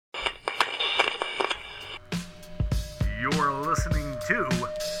listening to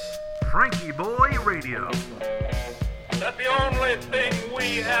FrankieBoi Radio. That the only thing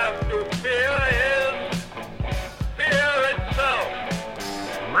we have to fear is fear itself.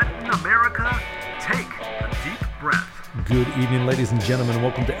 Letting America take a deep breath. Good evening, ladies and gentlemen.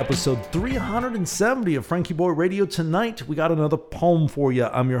 Welcome to episode 370 of FrankieBoi Radio. Tonight, we got another poem for you.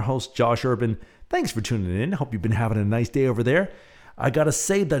 I'm your host, Josh Urban. Thanks for tuning in. Hope you've been having a nice day over there. I gotta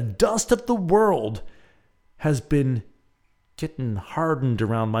say, the dust of the world has been getting hardened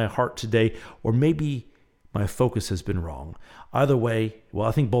around my heart today, or maybe my focus has been wrong. Either way, well,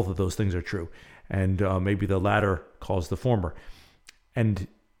 I think both of those things are true, and maybe the latter caused the former. And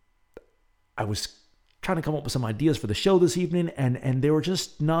I was trying to come up with some ideas for the show this evening, and they were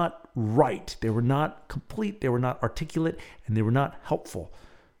just not right. They were not complete, they were not articulate, and they were not helpful.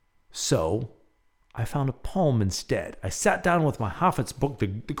 So I found a poem instead. I sat down with my Hafiz book, the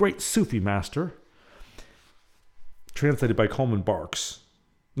great Sufi master, translated by Coleman Barks.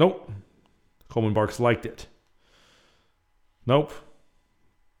 Nope. Coleman Barks liked it. Nope.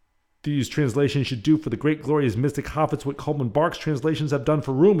 These translations should do for the great glorious mystic Hafiz what Coleman Barks translations have done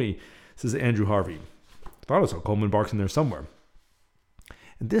for Rumi, says Andrew Harvey. I thought I saw Coleman Barks in there somewhere.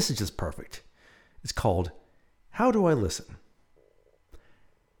 And this is just perfect. It's called, How Do I Listen?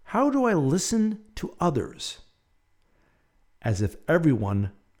 How do I listen to others as if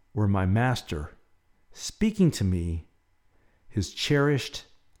everyone were my master, speaking to me his cherished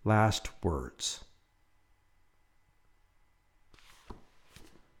last words?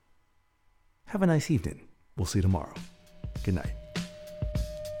 Have a nice evening. We'll see you tomorrow. Good night.